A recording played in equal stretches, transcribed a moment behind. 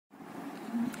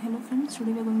Hello friends,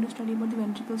 today we are going to study about the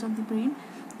ventricles of the brain,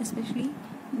 especially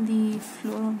the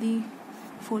floor of the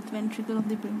fourth ventricle of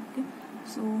the brain. Okay,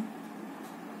 so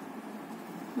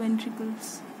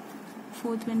ventricles,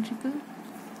 fourth ventricle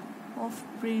of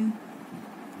brain.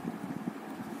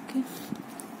 Okay,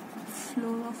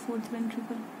 floor of fourth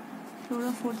ventricle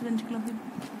of the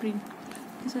brain.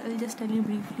 Okay, so I'll just tell you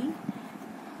briefly.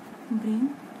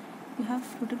 Brain, you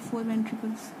have total 4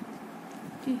 ventricles.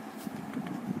 Okay,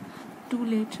 total 2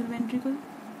 lateral ventricle,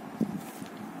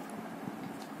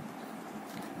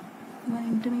 1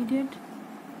 intermediate,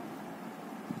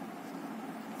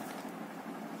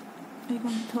 we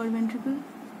come to third ventricle,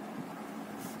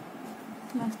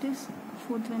 last is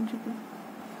fourth ventricle.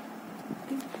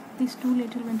 Okay, these 2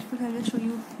 lateral ventricles I will show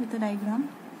you with a diagram.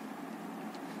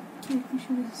 Okay, let me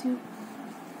show you this here.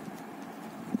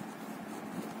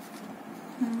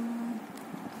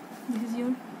 This is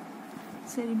your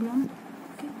cerebrum.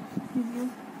 Okay, this is your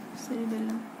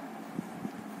cerebellum.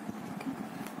 Okay,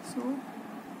 so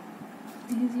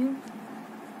this is your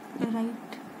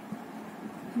right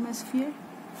hemisphere,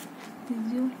 this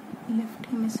is your left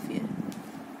hemisphere.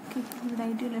 Okay,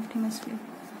 right your left hemisphere.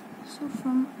 So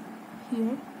from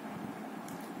here,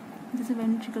 this is a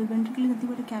ventricle. Ventricle is nothing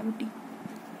but a cavity.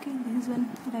 Okay, this is one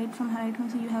from right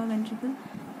hemisphere you have a ventricle,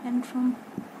 and from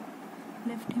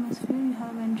left hemisphere you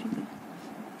have a ventricle.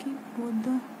 Okay, both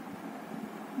the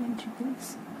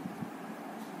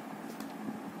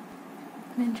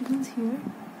ventricles here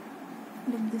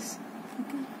like this.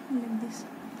 Okay, like this.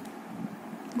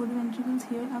 Both the ventricles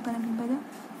here are connected by the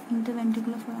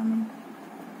interventricular foramen.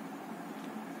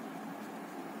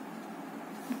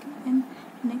 Okay, and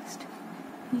next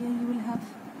here you will have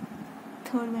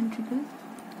third ventricle.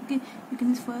 Okay, you can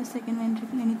use first, second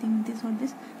ventricle, anything, this or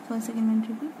this, first, second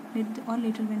ventricle, or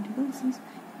lateral ventricle. This is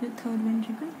your third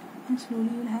ventricle, and slowly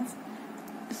you will have,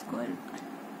 it's called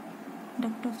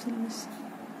duct of Sylvius,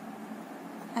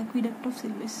 aqueduct of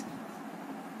Sylvius.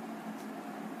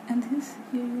 And this,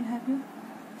 here you will have your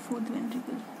fourth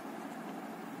ventricle.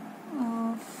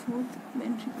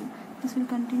 This will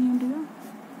continue into the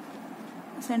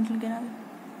central canal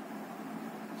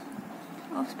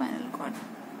of spinal cord.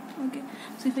 Okay,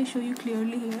 so if I show you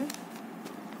clearly here,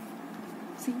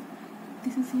 see,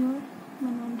 this is your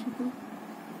one ventricle.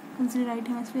 Consider right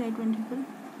hemisphere, right ventricle.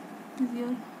 This is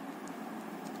your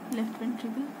left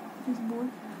ventricle. These both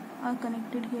are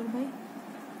connected here by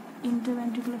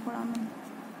interventricular foramen.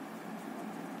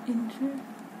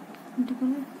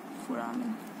 Interventricular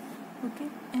foramen. Okay,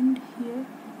 and here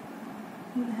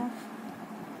you will have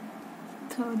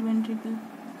third ventricle,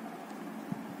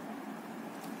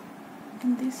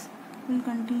 and this will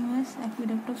continue as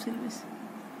aqueduct of Sylvius.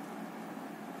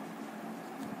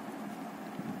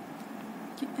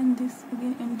 Okay, and this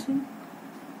again ends in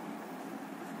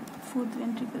fourth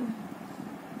ventricle,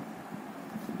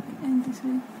 and this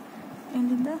will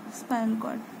end in the spinal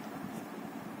cord,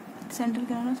 central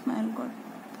canal of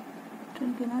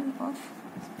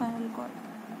spinal cord,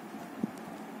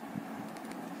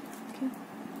 Okay,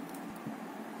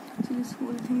 so this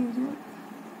whole thing is your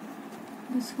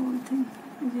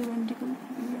ventricle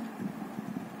area.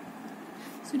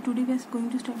 So today we are going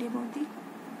to study about the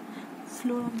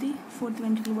floor of the fourth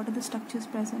ventricle. What are the structures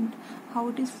present, how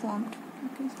it is formed.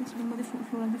 Okay, so let's remember the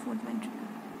floor of the fourth ventricle.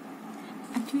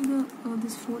 Actually,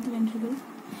 this fourth ventricle,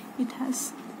 it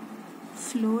has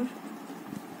floor,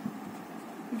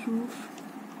 roof,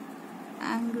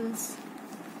 angles.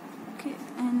 Okay,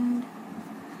 and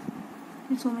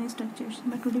so many structures.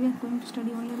 But today we are going to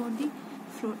study only about the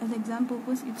floor. As exam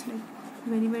purpose, it's like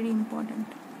very, very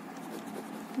important.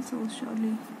 Okay, so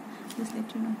surely just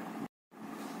let you know.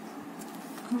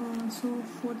 So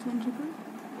fourth ventricle.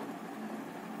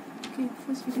 Okay,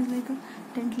 first it is like a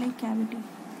tent-like cavity.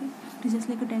 Okay, it is just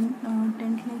like a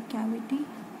tent-like cavity.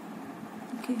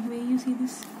 Okay, where you see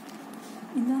this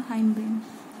in the hindbrain.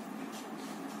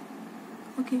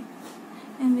 Okay,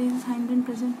 and where is hindbrain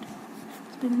present?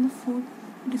 It's present in the fourth.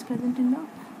 It is present in the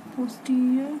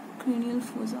posterior cranial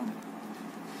fossa.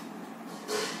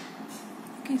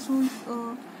 Okay, so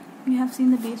you have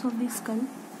seen the base of the skull.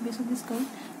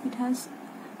 It has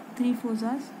 3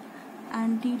 fossas: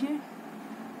 anterior,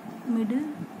 middle,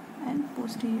 and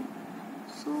posterior.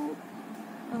 So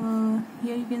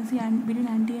here you can see between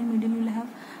anterior and middle you will have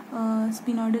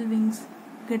sphenoidal wings,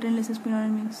 greater and lesser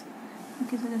sphenoidal wings.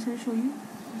 Okay, so just I'll show you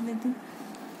like the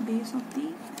base of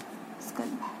the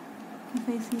skull. If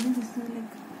I see this is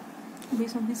like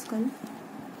base of the skull.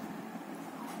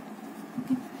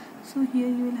 Okay, so here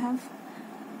you will have,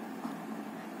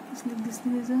 it's like this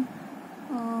is a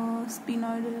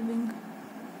sphenoidal wing.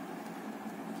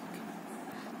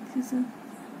 This is a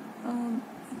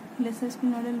lesser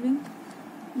sphenoidal wing,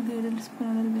 greater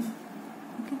sphenoidal wing.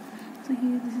 Okay, so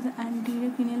here this is the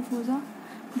anterior cranial fossa,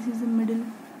 this is the middle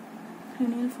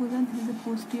cranial fossa, this is the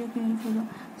posterior cranial fossa.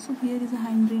 So here is a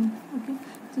hindbrain. Okay,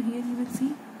 so here you will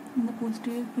see in the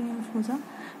posterior cranial fossa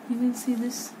you will see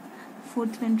this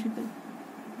fourth ventricle.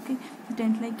 Okay, the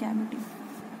tent-like cavity.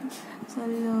 So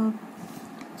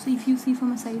if you see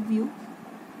from a side view,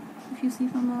 this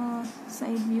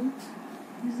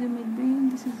is your midbrain,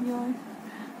 this is your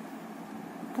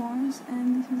pons,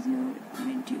 and this is your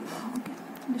medulla. Okay,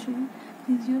 I'll show you.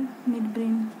 This is your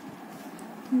midbrain,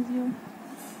 this is your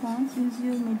pons, this is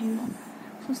your medulla.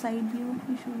 So side view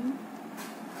I show you,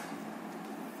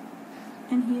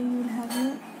 and here you will have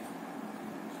your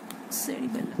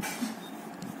cerebellum.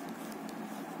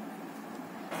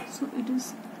 So it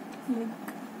is like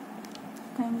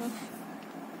kind of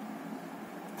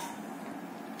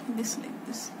this, like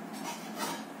this.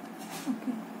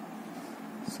 Okay,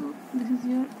 so this is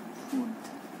your fourth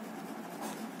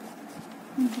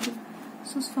ventricle.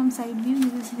 So from side view you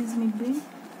will see this midbrain,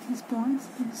 this pons,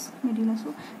 this medulla.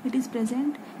 So it is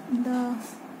present in the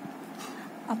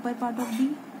upper part of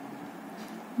the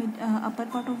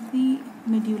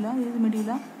medulla. This is the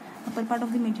medulla, upper part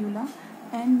of the medulla,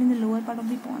 and in the lower part of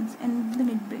the pons and the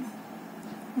midbrain.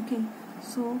 Okay,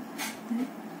 so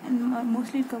and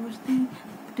mostly it covers the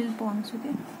till pons.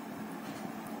 Okay,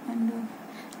 and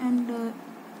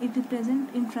it is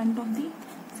present in front of the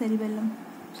cerebellum.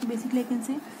 So basically I can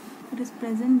say it is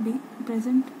present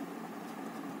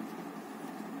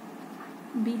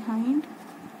behind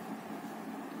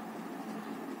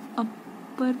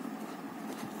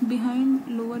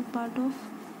lower part of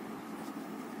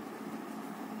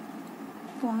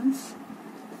pons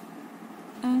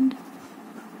and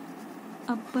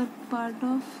upper part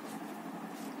of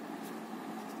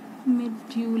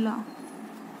medulla.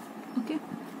 Okay,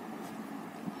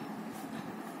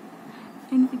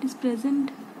 and it is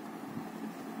present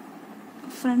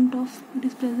front of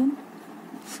cerebellum.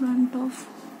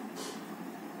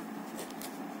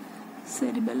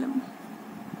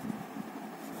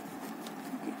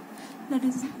 Okay, that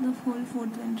is the whole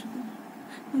fourth ventricle.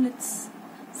 Now let's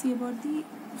see about the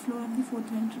floor of the fourth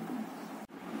ventricle.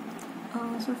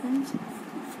 So friends,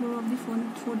 floor of the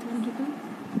fourth ventricle.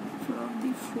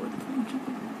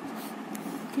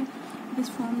 Okay, it is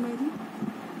formed by the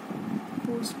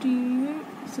posterior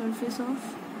surface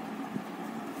of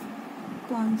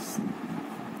pons,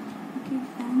 okay,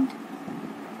 and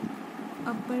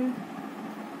upper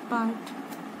part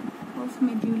of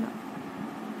medulla.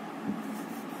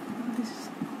 This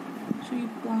show you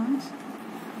pons.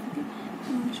 Okay, I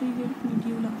will show you your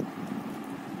medulla.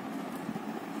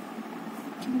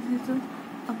 Okay, this is the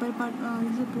upper part.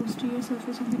 This is the posterior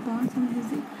surface of the pons, and this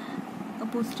is the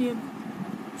posterior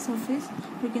surface.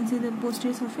 You can see the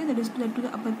posterior surface that is led to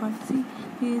the upper part. See,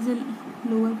 here is a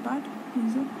lower part, here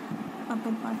is a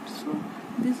upper part. So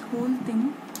this whole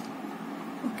thing,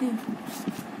 okay,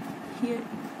 here.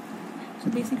 So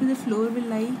basically the floor will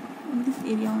lie in this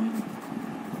area only.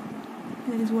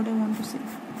 That is what I want to say.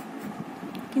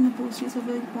 Okay, in the posterior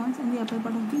surface of the pons and the upper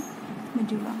part of the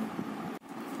medulla.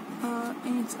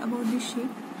 And it's about this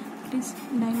shape. It is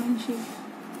diamond shape.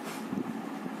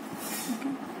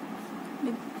 Okay,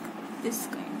 like this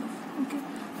kind of. Okay,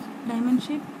 diamond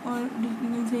shape, or you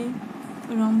can say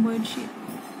rhomboid shape.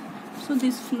 So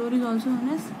this floor is also known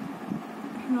as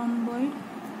rhomboid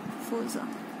fossa.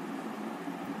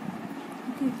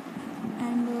 Okay,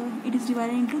 and it is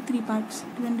divided into three parts. So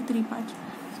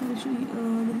I'll show you.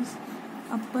 This is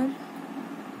upper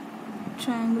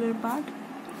triangular part,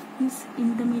 this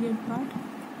intermediate part,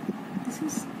 this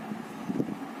is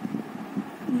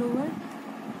lower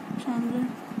triangular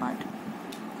part.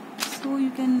 So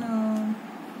you can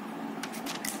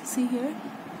see here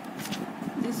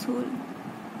this whole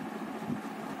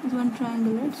is one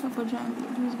triangular, it's upper triangular,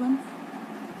 this is one,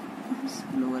 this is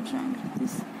lower triangle,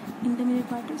 this intermediate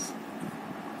part is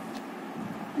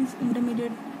this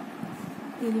intermediate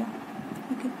area.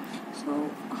 Okay, so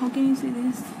how can you see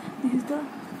this? This is the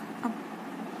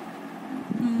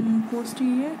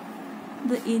posterior,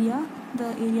 the area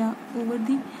over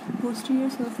the posterior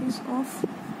surface of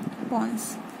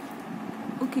pons.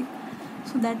 Okay,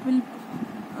 so that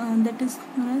is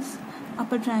known as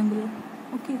upper triangular.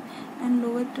 Okay, and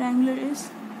lower triangular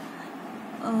is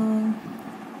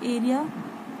area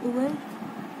over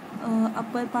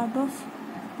upper part of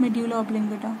medulla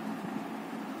oblongata.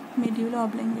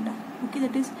 Okay,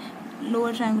 that is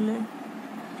lower triangular.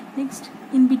 Next,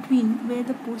 in between, where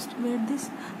this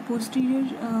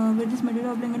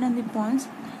medulla oblongata and the pons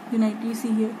unite, you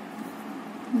see here,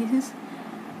 this is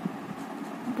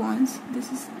pons.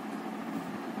 This is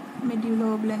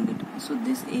medulla oblongata. So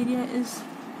this area is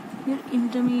your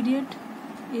intermediate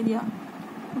area,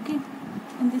 okay,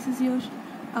 and this is your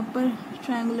upper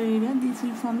triangular area. This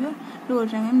will form your lower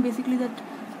triangle, and basically that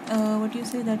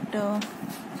that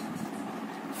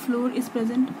floor is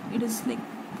present. It is like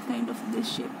kind of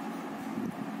this shape,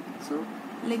 so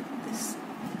like this,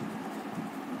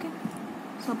 okay.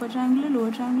 So upper triangular,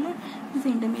 lower triangular is the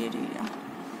intermediate area.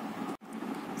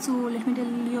 So let me tell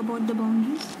you about the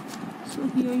boundaries. So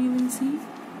here you will see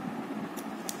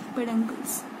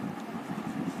peduncles,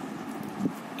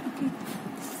 okay.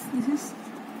 This is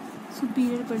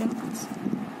superior peduncles,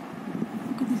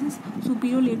 okay. This is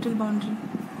superior lateral boundary.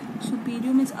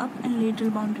 Superior means up and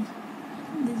lateral boundary.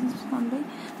 This is formed by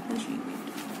the weight.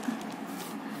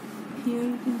 Here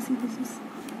you can see this is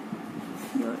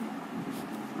your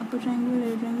upper triangular,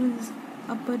 lower triangular. This is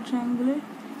upper triangular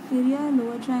area,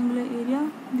 lower triangular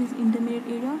area, this intermediate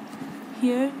area.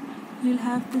 Here you'll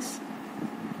have this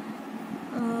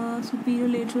superior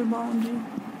lateral boundary,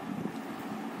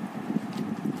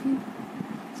 okay.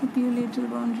 Superior lateral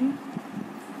boundary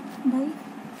by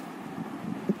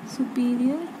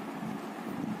superior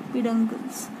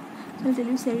peduncles. So I'll tell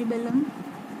you, cerebellum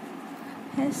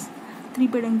has 3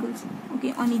 peduncles,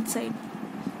 okay, on each side.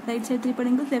 Right side 3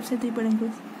 peduncles, left side 3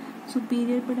 peduncles.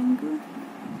 Superior peduncle,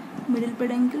 middle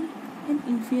peduncle, and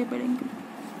inferior peduncle.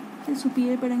 The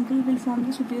superior peduncle will form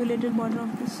the superior lateral border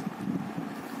of this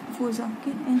fossa,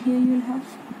 okay, and here you will have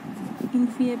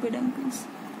inferior peduncles.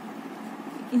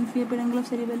 Inferior peduncle of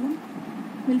cerebellum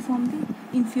will form the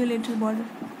inferior lateral border,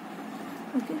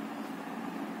 okay.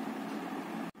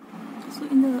 So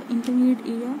in the intermediate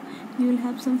area you will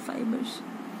have some fibers,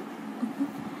 okay.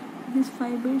 These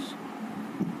fibers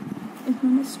is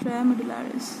known as stria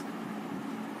medullaris.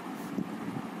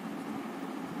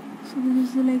 So this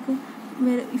is like a,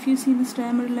 where if you see the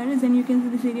stria medullaris, then you can see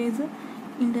this area is a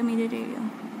intermediate area.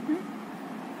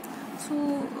 So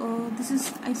this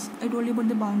is I told you about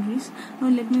the boundaries. Now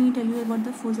let me tell you about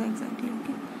the fossa exactly,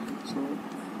 okay. So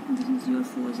this is your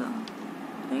fossa,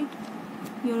 right?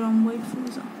 Your rhomboid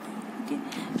fossa, okay.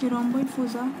 Your rhomboid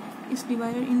fossa is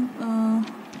divided in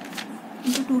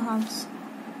into 2 halves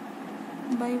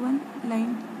by one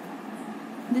line.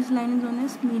 This line is known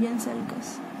as median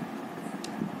sulcus,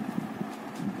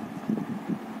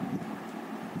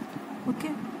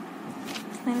 okay.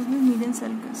 This line is known as median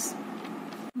sulcus.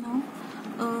 Now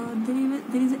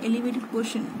there is an elevated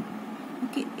portion,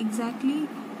 okay, exactly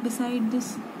beside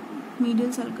this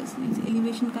medial sulcus. Is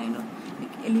elevation, kind of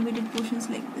like elevated portions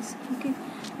like this, okay,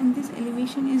 and this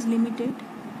elevation is limited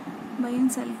by an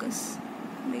sulcus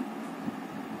like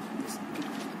this, okay.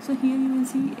 So here you will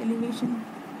see elevation,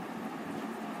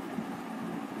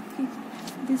 okay.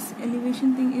 This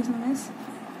elevation thing is known as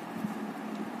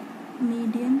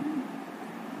median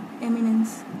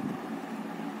eminence,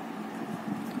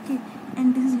 okay,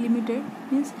 and this is limited,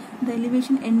 means the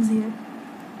elevation ends here,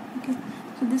 okay.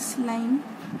 So this line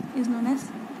is known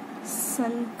as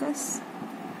sulcus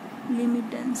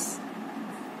limitans,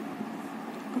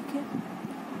 okay,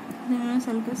 known as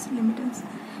sulcus limitans.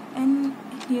 And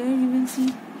here you will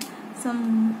see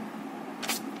some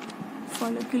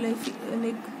follicular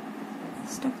like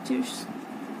structures,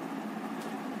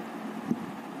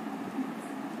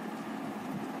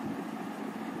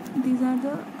 these are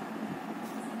the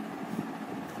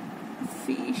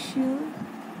facial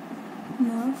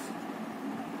nerve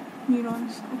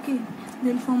neurons, okay.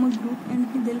 They'll form a group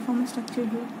and they'll form a structure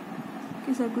here,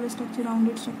 okay, circular structure,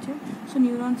 rounded structure. So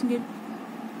neurons get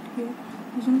here.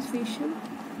 This one is facial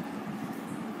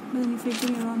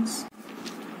neurons,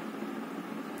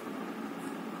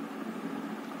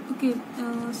 okay.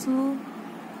 So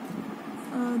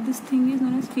this thing is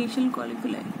known as facial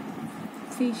colliculi.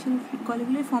 Facial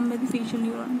colliculi formed by the facial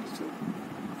neurons. So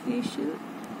facial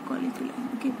colliculi,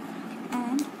 okay.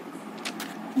 And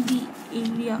the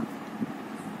area,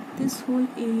 this whole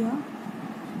area,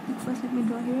 first let me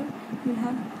draw here. You'll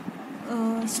have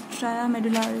stria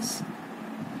medullaris,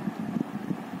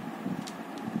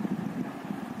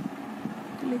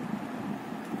 like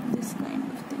this kind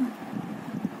of thing.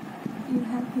 You'll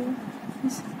have here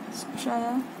this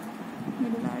stria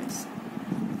medullaris,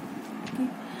 okay.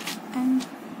 And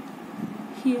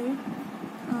here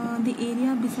the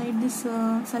area beside this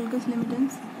sulcus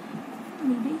limitans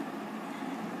will be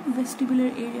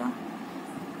vestibular area,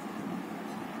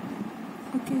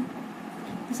 okay.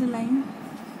 This is a line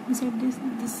beside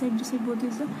this side both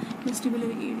is the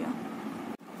vestibular area.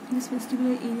 This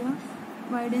vestibular area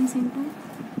widens into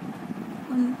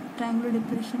one triangular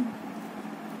depression.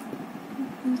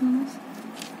 This is known as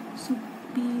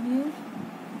superior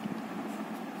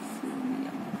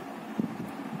fovea.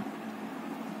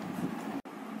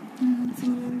 And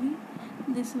similarly,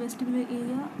 this vestibular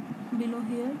area below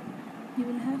here, you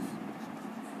will have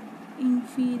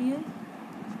inferior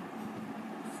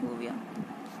fovea.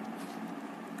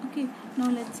 Okay, now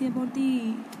let's see about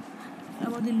the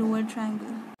lower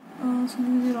triangle. So this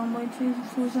is the rhomboid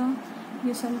fossa,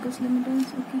 your sulcus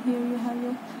limitus. Okay, here you have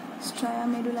your stria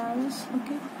medullaris.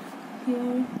 Okay,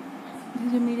 here this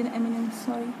is your median eminence.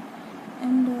 Sorry,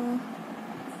 and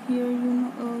here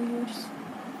your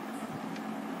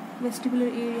vestibular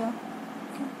area.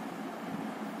 Okay,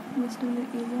 vestibular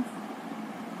area.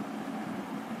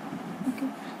 Okay,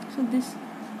 so this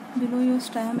below your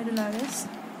stria medullaris,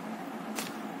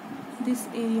 this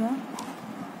area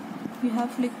you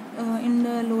have like in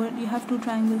the lower you have two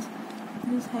triangles.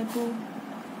 This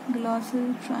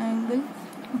hypoglossal triangle.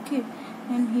 Okay,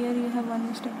 and here you have one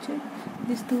more structure.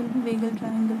 This two will be vagal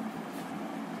triangle.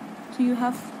 So you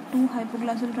have two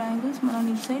hypoglossal triangles, one on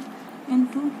each side,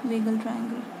 and two vagal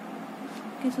triangle.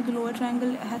 Okay, so the lower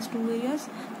triangle has two areas.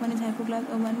 One is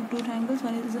two triangles.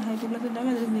 One is a hypoglossal triangle,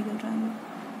 other is vagal triangle.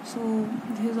 So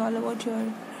this is all about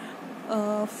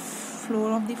your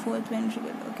floor of the fourth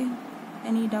ventricle. Okay,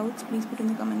 any doubts, please put in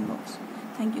the comment box.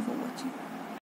 Thank you for watching.